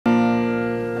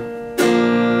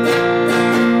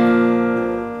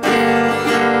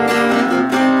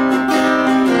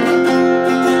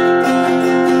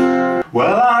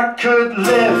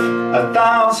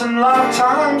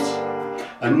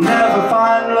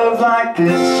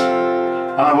this.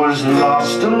 I was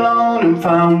lost, alone, and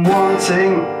found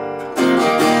wanting.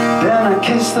 Then I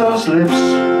kissed those lips.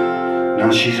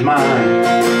 Now she's mine.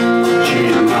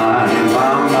 She's mine,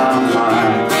 mine, mine,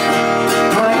 mine.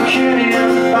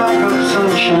 Mancunian bag of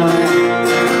sunshine.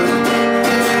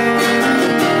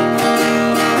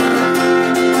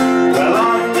 Well,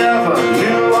 I never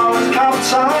knew I was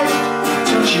capsized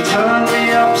till she turned me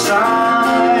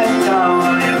upside down.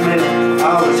 I admit I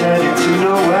was headed to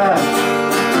nowhere.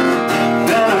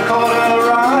 Then I caught her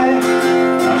ride.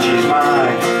 Now she's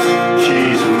mine.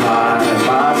 She's mine,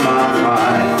 mine, mine,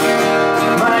 mine.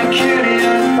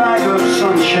 Mancunian bag of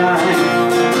sunshine.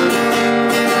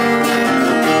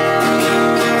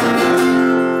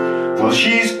 Well,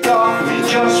 she's got me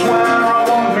just where I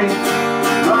want me,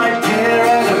 right here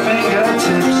at her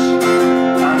fingertips.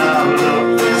 And I've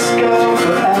loved this girl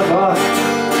forever.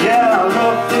 Yeah, I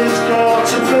love this girl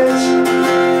to bits.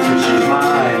 'Cause she's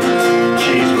mine,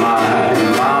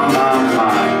 mine, mine,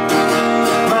 mine.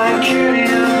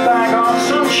 Mancunian bag of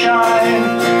sunshine.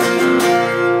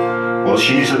 Well,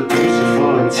 she's a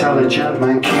beautiful, intelligent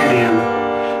Mancunian.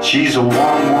 She's a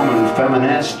one-woman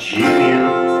feminist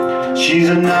union. She's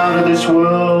an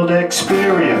out-of-this-world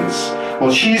experience.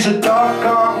 Well, she's a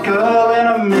doggone girl in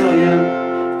a million.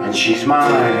 And she's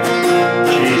mine.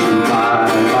 She's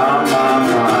mine, mine, mine,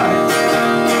 mine.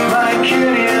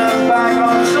 Mancunian bag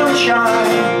of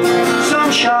sunshine,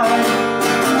 sunshine.